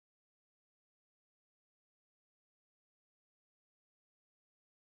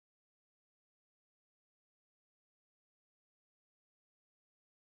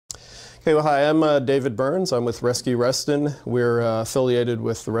Okay, well, hi, I'm David Burns. I'm with Rescue Reston. We're affiliated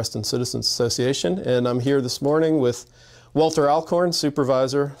with the Reston Citizens Association, and I'm here this morning with Walter Alcorn,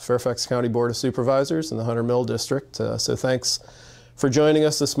 Supervisor, Fairfax County Board of Supervisors in the Hunter Mill District. So thanks for joining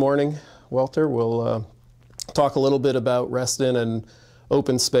us this morning, Walter. We'll talk a little bit about Reston and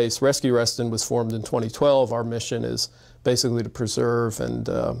open space. Rescue Reston was formed in 2012. Our mission is basically to preserve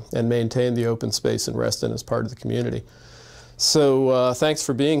and maintain the open space in Reston as part of the community. So thanks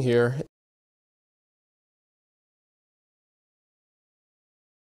for being here.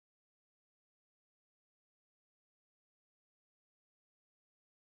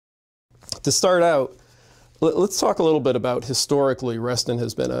 To start out, let's talk a little bit about historically. Reston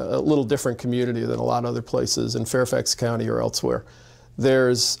has been a little different community than a lot of other places in Fairfax County or elsewhere.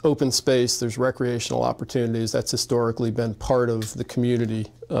 There's open space, there's recreational opportunities. That's historically been part of the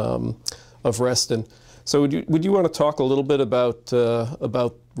community of Reston. So would you want to talk a little bit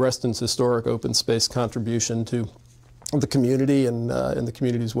about Reston's historic open space contribution to the community and the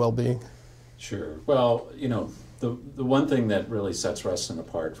community's well-being? Sure. Well, you know, the one thing that really sets Reston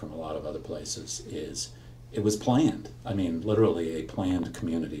apart from a lot of other places is it was planned. I mean, literally a planned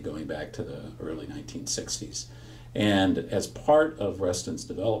community going back to the early 1960s. And as part of Reston's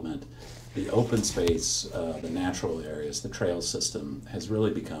development, the open space, the natural areas, the trail system has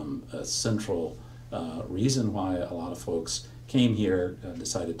really become a central reason why a lot of folks came here,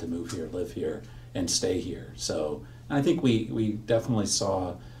 decided to move here, live here, and stay here. So I think we definitely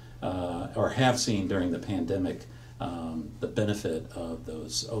saw or have seen during the pandemic the benefit of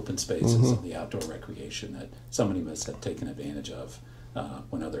those open spaces and the outdoor recreation that so many of us have taken advantage of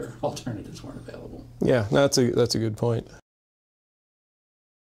when other alternatives weren't available. Yeah, that's a good point.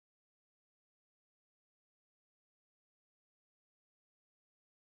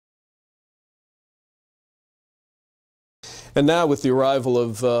 And now with the arrival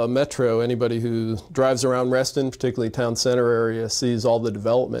of Metro, anybody who drives around Reston, particularly town center area, sees all the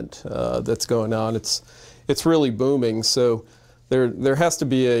development that's going on. It's really booming. So there has to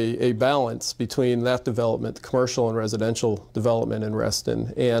be a balance between that development, the commercial and residential development in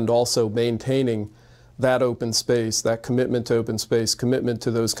Reston, and also maintaining that open space, that commitment to open space, commitment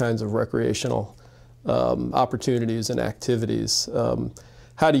to those kinds of recreational opportunities and activities.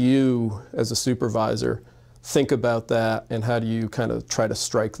 How do you, as a supervisor, think about that, and how do you kind of try to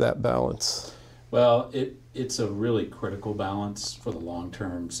strike that balance? Well, it's a really critical balance for the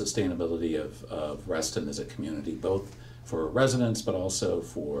long-term sustainability of Reston as a community, both for residents but also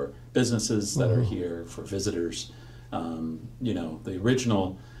for businesses that are here, for visitors. You know, the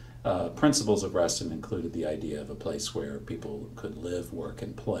original principles of Reston included the idea of a place where people could live, work,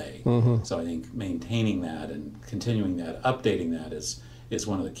 and play. So I think maintaining that and continuing that, updating that is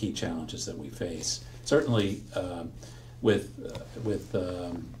one of the key challenges that we face. Certainly, with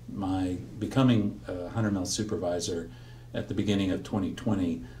my becoming Hunter Mill supervisor at the beginning of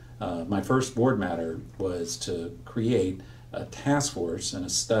 2020, my first board matter was to create a task force and a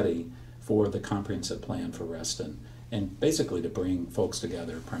study for the comprehensive plan for Reston, and basically to bring folks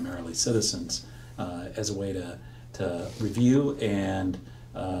together, primarily citizens, as a way to review and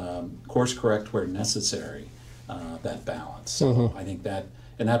course correct where necessary that balance. So I think that.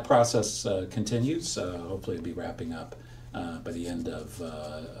 And that process continues. Hopefully it'll be wrapping up by the end of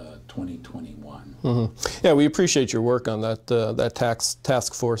 2021. Yeah, we appreciate your work on that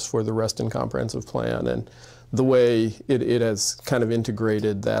task force for the Reston Comprehensive Plan and the way it has kind of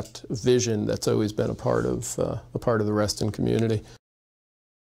integrated that vision that's always been a part of the Reston community.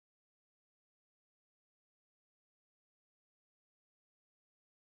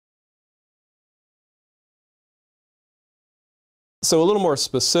 So a little more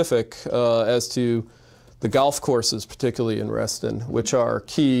specific as to the golf courses, particularly in Reston, which are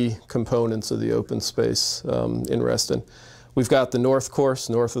key components of the open space in Reston. We've got the North Course,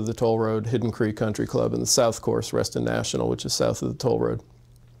 north of the toll road, Hidden Creek Country Club, and the South Course, Reston National, which is south of the toll road.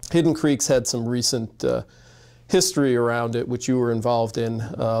 Hidden Creek's had some recent history around it, which you were involved in.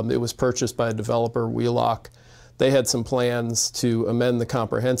 It was purchased by a developer, Wheelock. They had some plans to amend the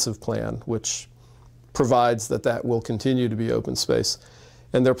comprehensive plan, which provides that will continue to be open space.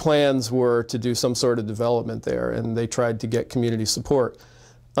 And their plans were to do some sort of development there, and they tried to get community support.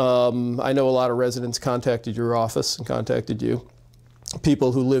 I know a lot of residents contacted your office and contacted you,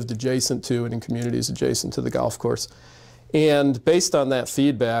 people who lived adjacent to and in communities adjacent to the golf course. And based on that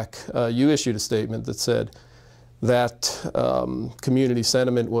feedback, you issued a statement that said that community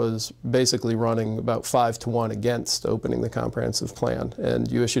sentiment was basically running about 5-to-1 against opening the comprehensive plan. And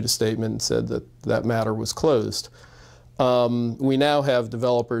you issued a statement and said that that matter was closed. We now have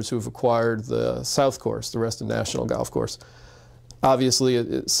developers who have acquired the South Course, the Reston National Golf Course. Obviously,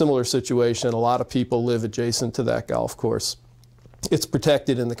 a similar situation. A lot of people live adjacent to that golf course. It's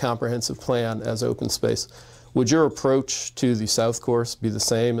protected in the comprehensive plan as open space. Would your approach to the South Course be the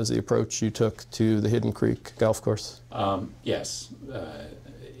same as the approach you took to the Hidden Creek golf course? Yes,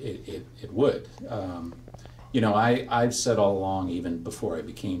 it would. I've said all along, even before I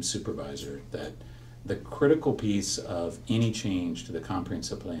became supervisor, that the critical piece of any change to the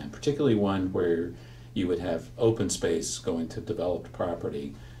comprehensive plan, particularly one where you would have open space going to developed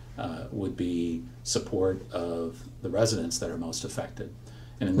property, would be support of the residents that are most affected.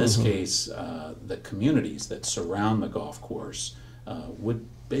 And in this case, the communities that surround the golf course would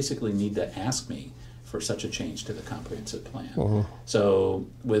basically need to ask me for such a change to the comprehensive plan. So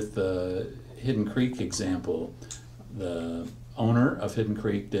with the Hidden Creek example, the owner of Hidden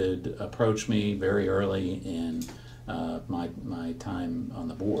Creek did approach me very early in my time on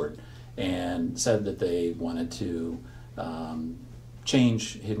the board and said that they wanted to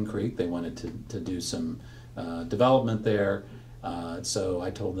change Hidden Creek. They wanted to do some development there. So I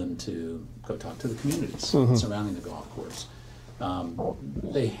told them to go talk to the communities surrounding the golf course.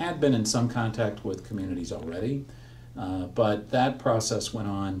 They had been in some contact with communities already, but that process went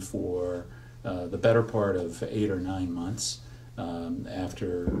on for the better part of 8 or 9 months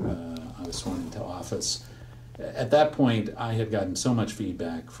after I was sworn into office. At that point, I had gotten so much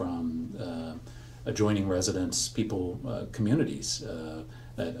feedback from adjoining residents, people, communities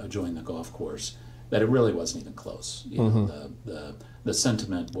that adjoin the golf course, that it really wasn't even close. You know, the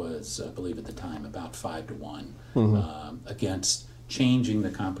sentiment was, I believe at the time, about 5 to 1 against changing the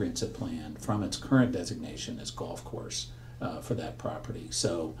comprehensive plan from its current designation as golf course for that property.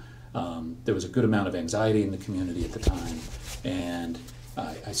 So there was a good amount of anxiety in the community at the time, and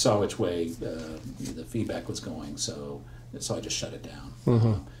I saw which way the feedback was going, so I just shut it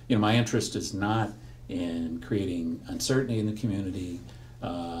down. My interest is not in creating uncertainty in the community,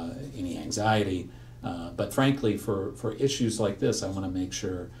 any anxiety, but frankly, for issues like this, I want to make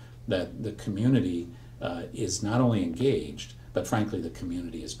sure that the community is not only engaged, but frankly, the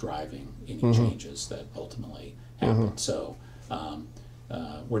community is driving any changes that ultimately happen. So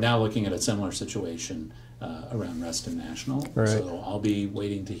we're now looking at a similar situation around Reston National. Right. So I'll be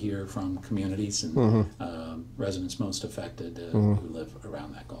waiting to hear from communities and residents most affected who live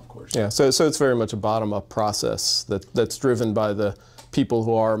around that golf course. Yeah, so it's very much a bottom-up process that's driven by the people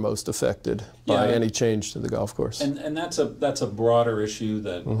who are most affected by any change to the golf course. And that's a broader issue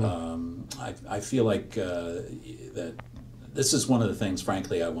that I feel like that this is one of the things,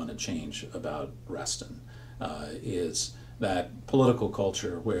 frankly, I want to change about Reston, is that political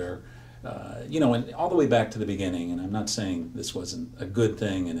culture where, and all the way back to the beginning, and I'm not saying this wasn't a good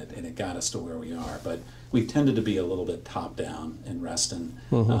thing and it got us to where we are, but we've tended to be a little bit top-down in Reston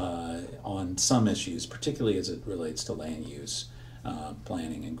on some issues, particularly as it relates to land use,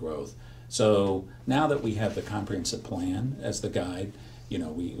 planning and growth. So now that we have the comprehensive plan as the guide,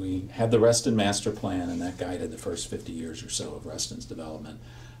 we had the Reston master plan, and that guided the first 50 years or so of Reston's development.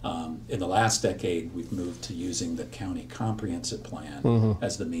 In the last decade, we've moved to using the county comprehensive plan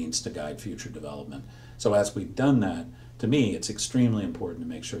as the means to guide future development. So as we've done that, to me, it's extremely important to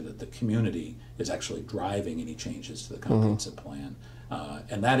make sure that the community is actually driving any changes to the comprehensive plan.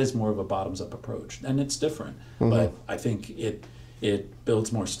 And that is more of a bottoms-up approach, and it's different. But I think it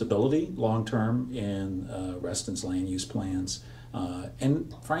builds more stability long-term in Reston's land use plans.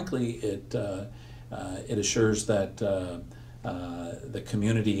 And frankly, it assures that the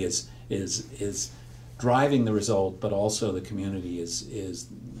community is driving the result, but also the community is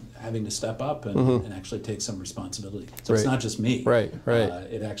having to step up and actually take some responsibility. So it's not just me. Right.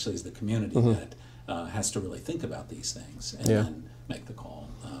 It actually is the community that has to really think about these things and then make the call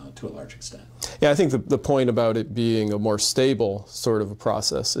to a large extent. Yeah, I think the point about it being a more stable sort of a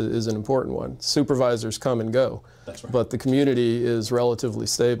process is an important one. Supervisors come and go. That's right. But the community is relatively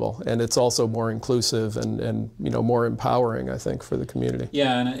stable, and it's also more inclusive and more empowering, I think, for the community.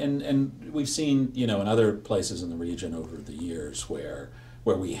 Yeah, and we've seen, in other places in the region over the years where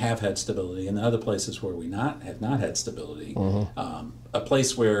we have had stability, and other places where we have not had stability. A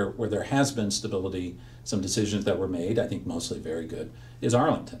place where there has been stability, some decisions that were made, I think mostly very good, is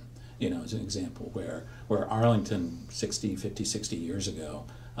Arlington. As an example, where Arlington 50, 60 years ago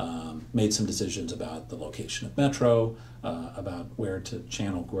made some decisions about the location of Metro, about where to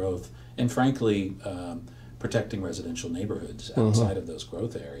channel growth, and frankly, protecting residential neighborhoods outside of those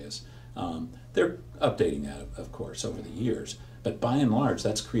growth areas. They're updating that, of course, over the years, but by and large,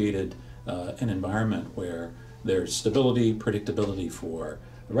 that's created an environment where there's stability, predictability for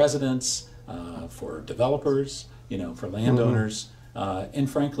residents, for developers, for landowners, and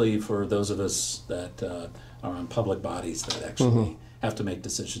frankly, for those of us that are on public bodies that actually have to make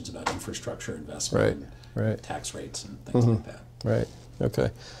decisions about infrastructure investment, and tax rates and things like that. Right.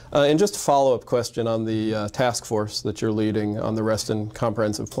 Okay. And just a follow-up question on the task force that you're leading on the Reston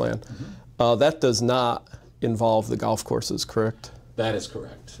Comprehensive Plan. That does not involve the golf courses, correct? That is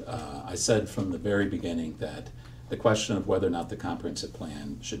correct. I said from the very beginning that the question of whether or not the comprehensive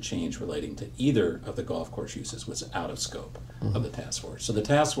plan should change relating to either of the golf course uses was out of scope of the task force. So the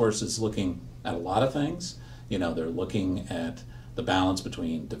task force is looking at a lot of things. You know, they're looking at the balance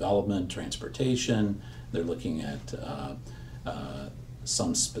between development, transportation. They're looking at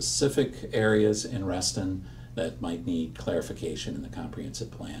some specific areas in Reston that might need clarification in the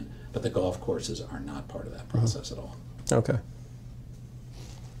comprehensive plan, but the golf courses are not part of that process at all. Okay.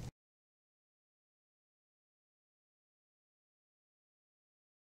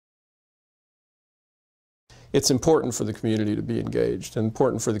 It's important for the community to be engaged and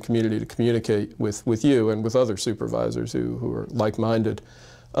important for the community to communicate with you and with other supervisors who are like-minded.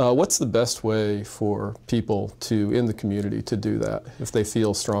 What's the best way for people in the community to do that if they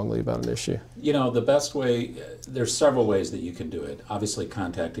feel strongly about an issue? You know, the best way, there's several ways that you can do it. Obviously,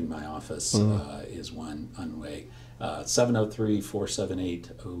 contacting my office is one way.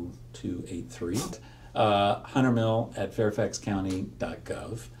 703-478-0283.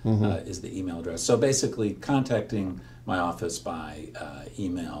 huntermill@fairfaxcounty.gov is the email address. So basically, contacting my office by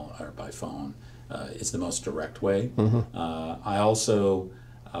email or by phone is the most direct way. I also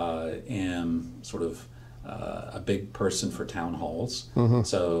am sort of a big person for town halls.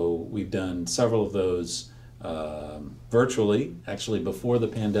 So we've done several of those virtually. Actually, before the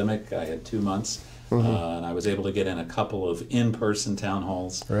pandemic, I had 2 months. And I was able to get in a couple of in-person town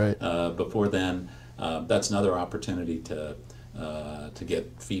halls before then. That's another opportunity to get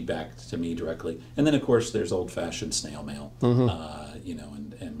feedback to me directly. And then, of course, there's old-fashioned snail mail, you know,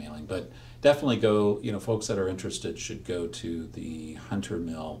 and mailing. But definitely go, you know, folks that are interested should go to the Hunter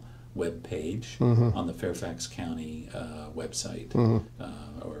Mill webpage on the Fairfax County website.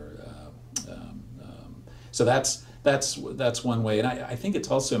 So that's one way. And I think it's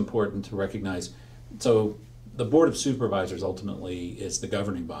also important to recognize, so the Board of Supervisors ultimately is the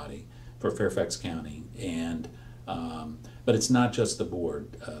governing body for Fairfax County, and but it's not just the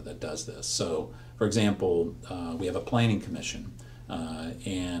board that does this. So, for example, we have a planning commission,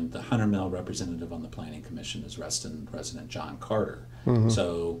 and the Hunter Mill representative on the planning commission is Reston resident John Carter.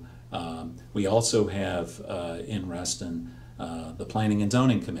 So we also have in Reston the Planning and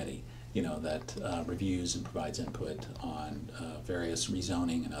Zoning Committee, you know, that reviews and provides input on various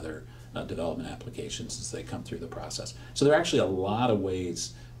rezoning and other development applications as they come through the process. So there are actually a lot of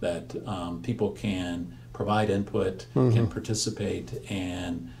ways that people can provide input, can participate,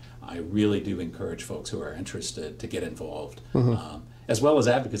 and I really do encourage folks who are interested to get involved, as well as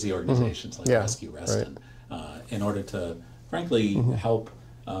advocacy organizations like Rescue Reston, in order to, frankly, help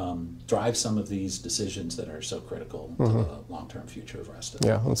drive some of these decisions that are so critical to the long-term future of Reston.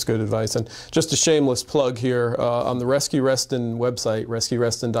 Yeah, that's good advice. And just a shameless plug here, on the Rescue Reston website,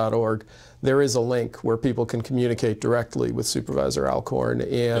 rescuereston.org, there is a link where people can communicate directly with Supervisor Alcorn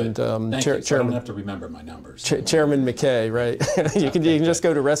and Chairman. So I don't have to remember my numbers. Chairman McKay, right? you can just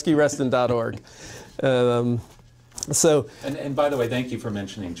go to rescuereston.org. And by the way, thank you for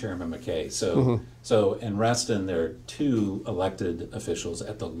mentioning Chairman McKay. So in Reston, there are 2 elected officials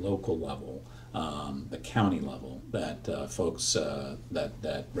at the local level, the county level, that folks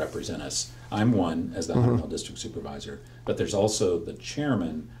that represent us. I'm one as the Hunter Mill District Supervisor, but there's also the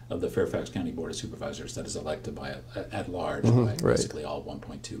chairman of the Fairfax County Board of Supervisors that is elected by at large by basically all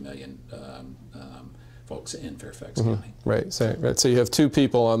 1.2 million folks in Fairfax County. Right. So you have 2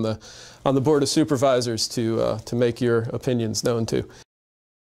 people on the Board of Supervisors to make your opinions known to.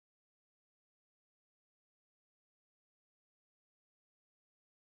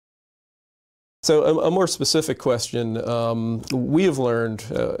 So a more specific question, we have learned,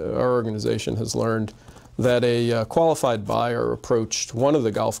 our organization has learned, that a qualified buyer approached one of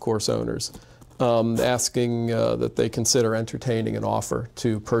the golf course owners asking that they consider entertaining an offer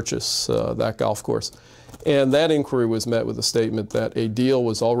to purchase that golf course. And that inquiry was met with a statement that a deal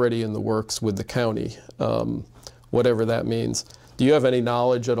was already in the works with the county, whatever that means. Do you have any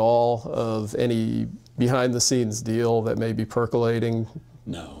knowledge at all of any behind-the-scenes deal that may be percolating?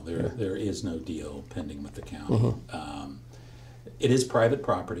 No, there is no deal pending with the county. It is private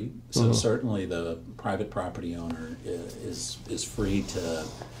property, so certainly the private property owner is free to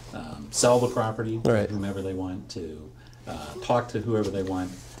sell the property to whomever they want, to talk to whoever they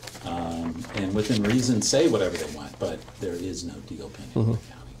want, and within reason say whatever they want, but there is no deal pending with the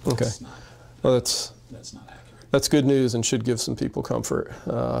county. That's not, well, that's not accurate. That's good news and should give some people comfort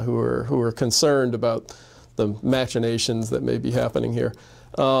who are concerned about the machinations that may be happening here.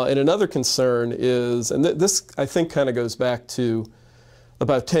 And another concern is, and this I think kind of goes back to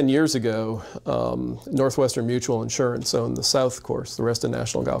about 10 years ago, Northwestern Mutual Insurance owned the South Course, the Reston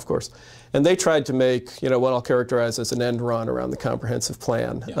National Golf Course. And they tried to make, what I'll characterize as an end run around the comprehensive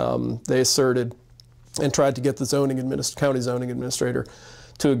plan. Yeah. They asserted and tried to get the county zoning administrator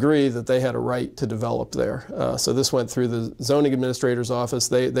to agree that they had a right to develop there. So this went through the zoning administrator's office.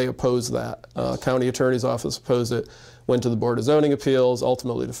 They opposed that. County attorney's office opposed it, went to the Board of Zoning Appeals,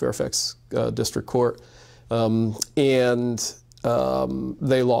 ultimately to Fairfax District Court.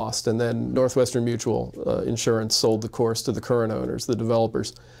 They lost, and then Northwestern Mutual Insurance sold the course to the current owners, the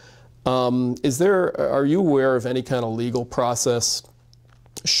developers. Are you aware of any kind of legal process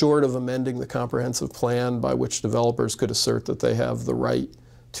short of amending the comprehensive plan by which developers could assert that they have the right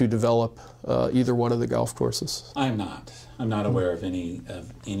to develop either one of the golf courses? I'm not. I'm not aware of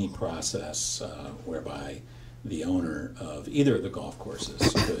any process whereby the owner of either of the golf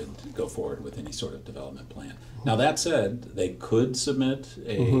courses could go forward with any sort of development plan. Now that said, they could submit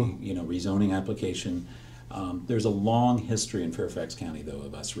a rezoning application. There's a long history in Fairfax County, though,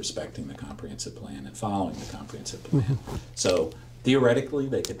 of us respecting the comprehensive plan and following the comprehensive plan. So theoretically,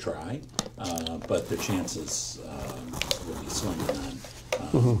 they could try, but the chances would be slim to none.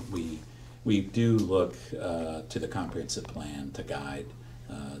 We do look to the comprehensive plan to guide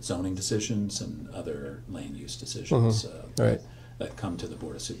zoning decisions and other land use decisions that come to the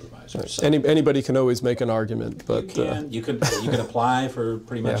Board of Supervisors. Right. So Anybody can always make an argument, but you could apply for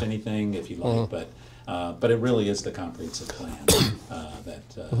pretty much anything if you like, but it really is the comprehensive plan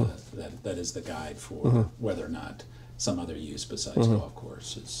that is the guide for whether or not some other use besides golf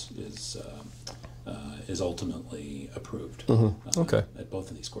course is ultimately approved at both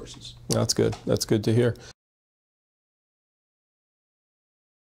of these courses. That's good. That's good to hear.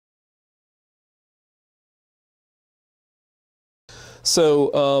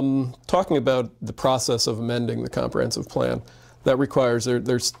 So talking about the process of amending the comprehensive plan, that requires,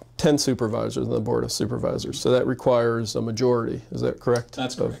 there's 10 supervisors on the Board of Supervisors, so that requires a majority, is that correct?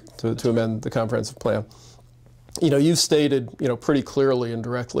 That's correct. To amend the comprehensive plan. You've stated, pretty clearly and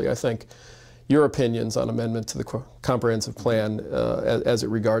directly, I think, your opinions on amendment to the comprehensive plan as it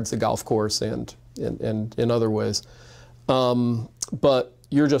regards the golf course and in other ways. But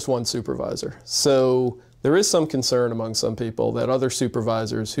you're just one supervisor. So there is some concern among some people that other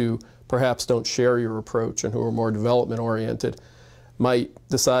supervisors who perhaps don't share your approach and who are more development oriented might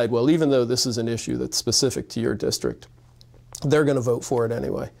decide, well, even though this is an issue that's specific to your district, they're going to vote for it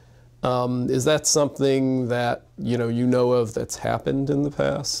anyway. Is that something that you know of that's happened in the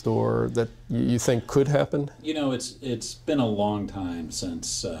past, or that you think could happen? It's been a long time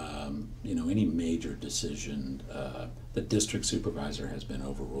since any major decision the district supervisor has been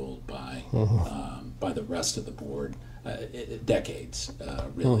overruled by the rest of the board. Decades,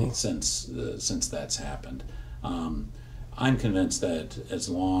 really, since that's happened. I'm convinced that as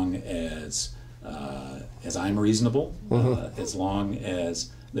long as I'm reasonable, as long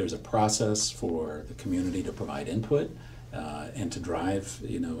as there's a process for the community to provide input and to drive,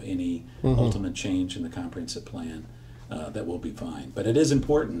 any ultimate change in the comprehensive plan, that will be fine. But it is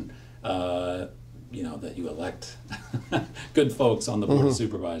important, that you elect good folks on the Board of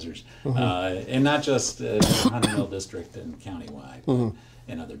Supervisors, and not just Hunter Mill District and countywide, but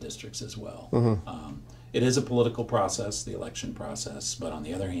in other districts as well. It is a political process, the election process, but on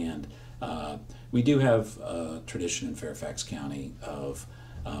the other hand, we do have a tradition in Fairfax County of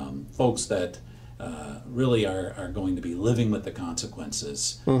folks that really are going to be living with the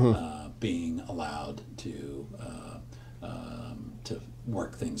consequences, being allowed to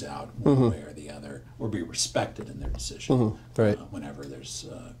work things out one way or the other, or be respected in their decision whenever there's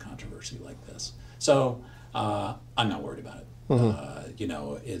controversy like this. So I'm not worried about it.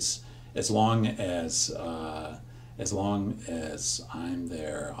 As long as I'm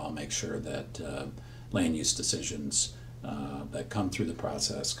there, I'll make sure that land use decisions that come through the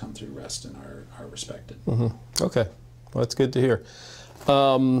process, come through Reston, are respected. Okay, well, that's good to hear.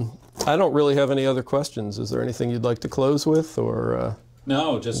 I don't really have any other questions. Is there anything you'd like to close with, or?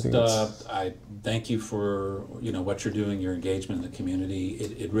 No, just I thank you for what you're doing, your engagement in the community.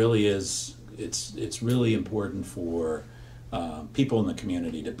 It really is. It's really important for people in the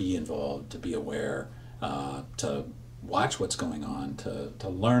community to be involved, to be aware, to watch what's going on, to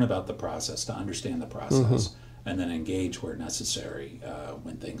learn about the process, to understand the process, and then engage where necessary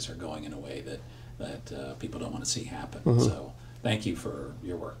when things are going in a way that people don't want to see happen. So thank you for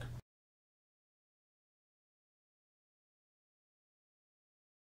your work.